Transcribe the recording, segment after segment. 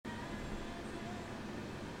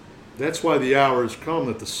That's why the hour has come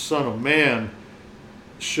that the Son of Man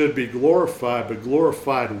should be glorified, but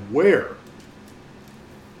glorified where?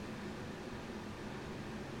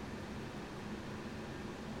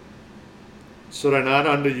 Said I not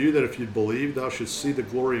unto you that if you believe, thou shouldst see the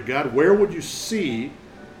glory of God? Where would you see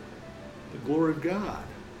the glory of God?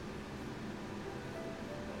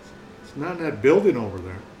 It's not in that building over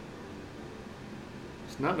there.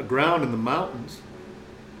 It's not in the ground in the mountains.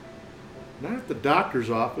 Not at the doctor's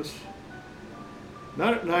office.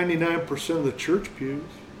 Not at 99% of the church pews.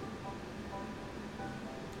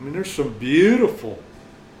 I mean, there's some beautiful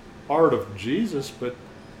art of Jesus, but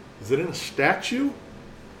is it in a statue?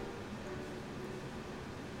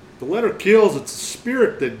 The letter kills, it's the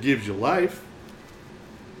Spirit that gives you life.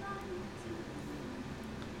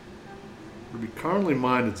 To be carnally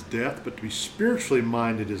minded is death, but to be spiritually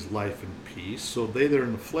minded is life and peace. So they that are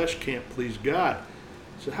in the flesh can't please God.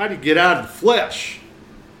 So how do you get out of the flesh?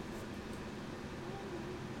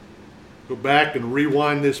 Go back and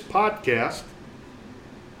rewind this podcast.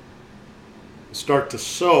 Start to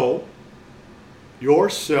sow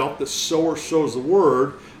yourself. The sower sows the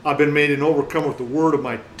word. I've been made an overcomer with the word of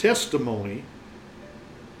my testimony.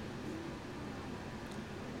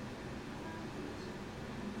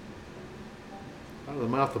 Out of the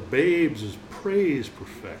mouth of babes is praise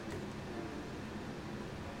perfected.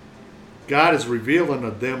 God is revealed unto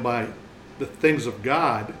them by the things of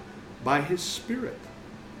God by His Spirit.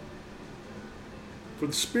 For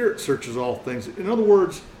the Spirit searches all things. In other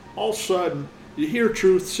words, all of a sudden, you hear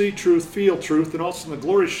truth, see truth, feel truth, and all of a sudden the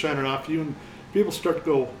glory is shining off you, and people start to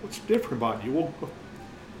go, what's different about you? Well,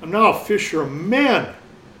 I'm now a fisher of men.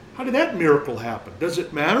 How did that miracle happen? Does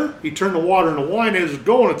it matter? He turned the water into wine as it's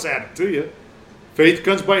going, it's added to you. Faith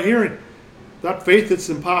comes by hearing. Without faith, it's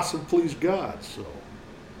impossible to please God. So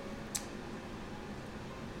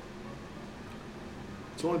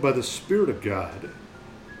it's only by the Spirit of God.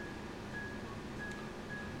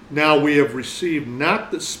 Now we have received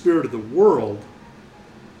not the spirit of the world,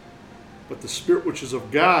 but the Spirit which is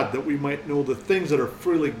of God, that we might know the things that are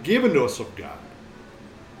freely given to us of God.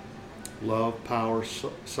 Love, power,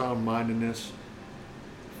 sound-mindedness,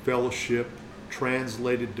 fellowship,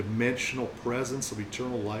 translated dimensional presence of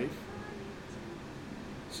eternal life.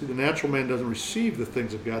 See, the natural man doesn't receive the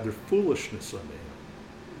things of God. They're foolishness unto him.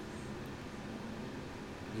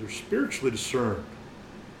 They're spiritually discerned.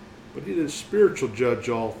 But he that is spiritual judge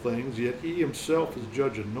all things, yet he himself is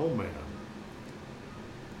judge of no man.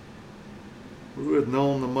 Who hath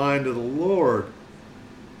known the mind of the Lord,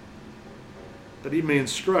 that he may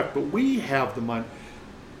instruct? But we have the mind.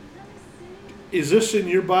 Is this in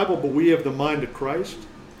your Bible, but we have the mind of Christ?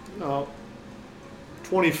 No.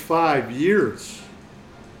 25 years.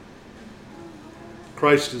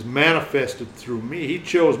 Christ is manifested through me. He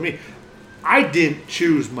chose me. I didn't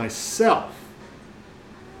choose myself.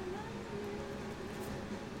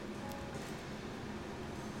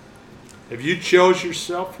 Have you chose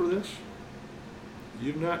yourself for this?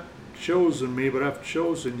 You've not chosen me, but I've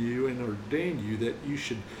chosen you and ordained you that you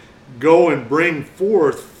should go and bring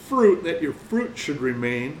forth fruit, that your fruit should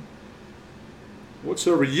remain.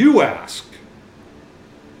 Whatsoever you ask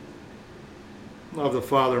of the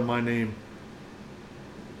Father in my name,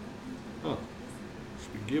 shall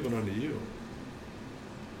be given unto you.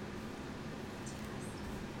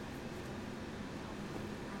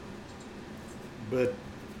 But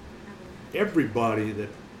everybody that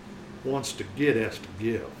wants to get has to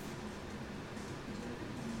give.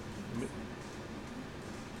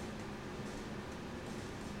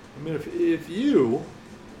 I mean, if you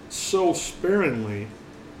sow sparingly,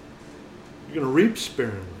 you're going to reap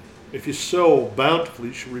sparingly. If you sow bountifully,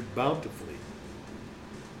 you should reap bountifully.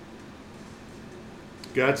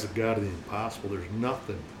 God's the God of the impossible. There's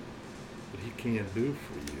nothing that He can't do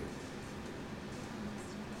for you.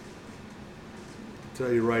 I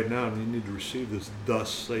tell you right now, and you need to receive this, thus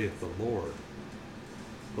saith the Lord.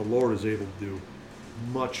 The Lord is able to do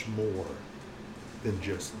much more than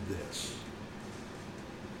just this.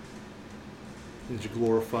 You need to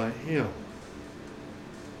glorify Him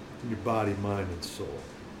in your body, mind, and soul.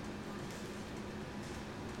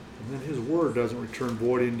 And then His word doesn't return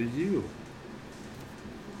void into you.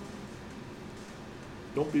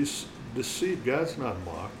 Don't be deceived. God's not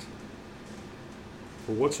mocked.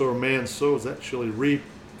 For whatsoever man sows, that shall he reap.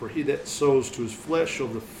 For he that sows to his flesh shall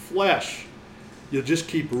the flesh. You'll just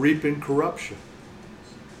keep reaping corruption.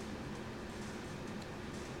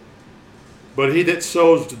 But he that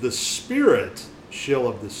sows to the Spirit shall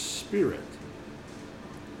of the Spirit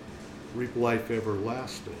reap life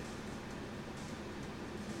everlasting.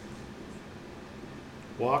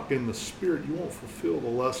 Walk in the Spirit, you won't fulfill the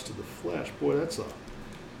lust of the flesh. Boy, that's a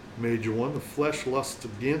Major one, the flesh lusts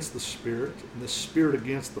against the Spirit, and the Spirit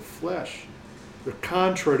against the flesh. They're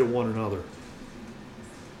contrary to one another.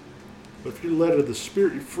 But if you're led of the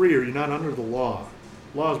Spirit, you're freer. You're not under the law.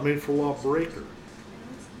 Law is made for lawbreaker.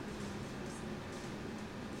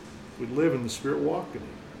 We live in the Spirit, walk in it.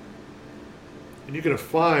 And you're going to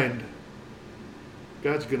find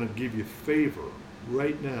God's going to give you favor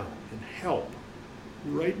right now and help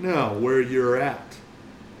right now where you're at.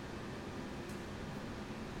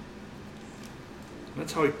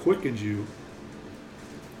 That's how he quickens you.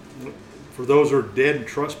 For those who are dead in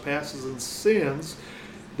trespasses and sins,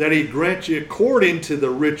 that he grant you according to the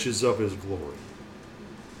riches of his glory,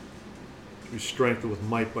 to be strengthened with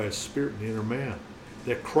might by his Spirit in the inner man,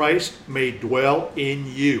 that Christ may dwell in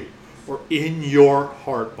you, or in your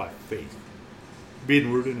heart by faith,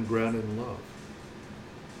 being rooted and grounded in love.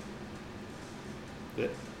 That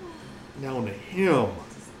now unto him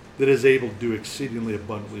that is able to do exceedingly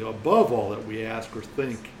abundantly above all that we ask or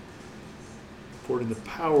think, according to the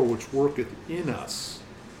power which worketh in us.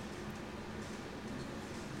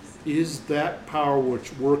 Is that power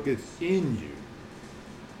which worketh in you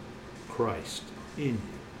Christ in you,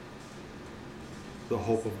 the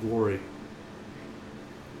hope of glory?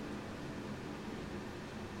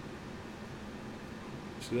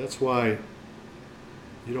 See, that's why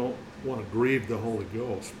you don't want to grieve the Holy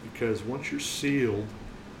Ghost, because once you're sealed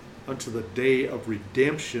unto the day of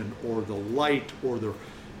redemption, or the light, or the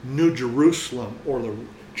New Jerusalem, or the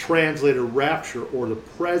translated rapture, or the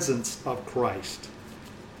presence of Christ,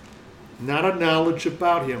 not a knowledge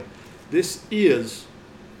about him. This is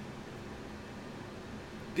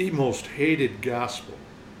the most hated gospel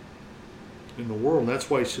in the world. And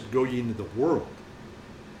that's why he said, go ye into the world.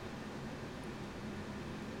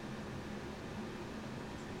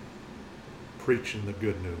 Preaching the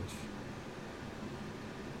good news.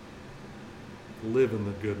 Living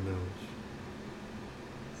the good news.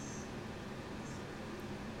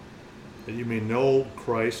 That you may know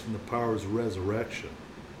Christ and the power of his resurrection,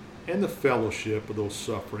 and the fellowship of those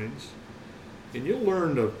sufferings. And you'll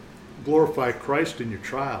learn to glorify Christ in your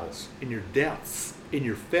trials, in your deaths, in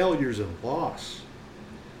your failures and loss.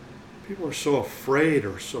 People are so afraid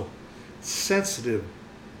or so sensitive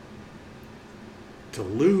to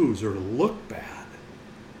lose or to look bad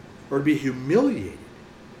or to be humiliated.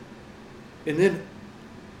 And then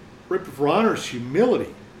right before honor is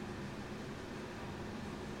humility.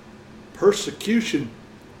 Persecution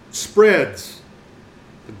spreads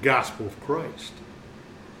the gospel of Christ.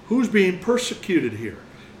 Who's being persecuted here?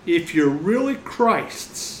 If you're really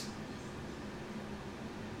Christ's,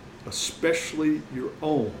 especially your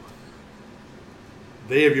own,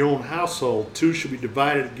 they of your own household, two shall be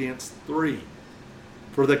divided against three,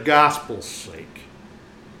 for the gospel's sake.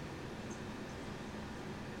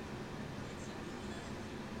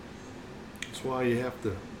 That's why you have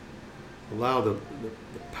to allow the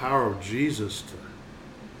power of Jesus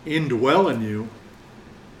to indwell in you,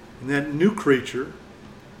 and that new creature.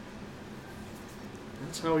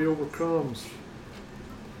 That's how he overcomes.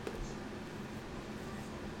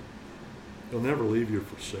 He'll never leave you or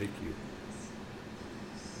forsake you.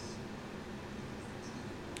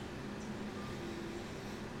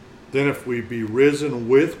 Then if we be risen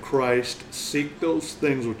with Christ, seek those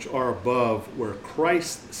things which are above, where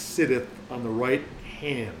Christ sitteth on the right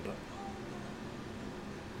hand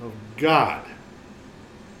of God.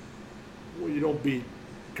 Well, you don't be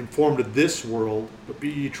conformed to this world, but be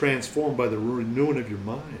ye transformed by the renewing of your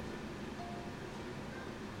mind.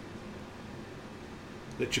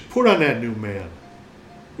 That you put on that new man,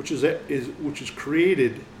 which is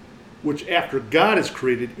created, which after God is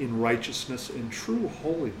created in righteousness and true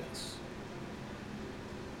holiness.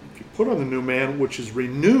 If you put on the new man, which is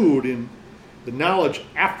renewed in the knowledge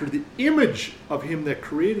after the image of him that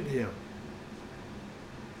created him.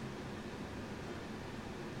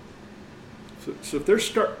 So if they're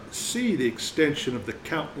starting to see the extension of the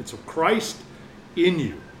countenance of Christ in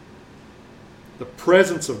you, the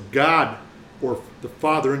presence of God or the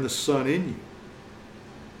Father and the Son in you,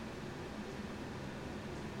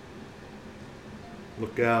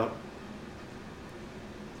 look out.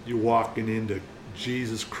 You're walking into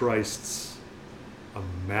Jesus Christ's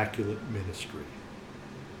Immaculate Ministry.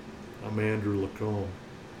 I'm Andrew LaCombe.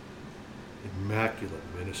 Immaculate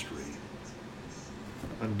Ministry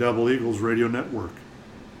on Double Eagles Radio Network.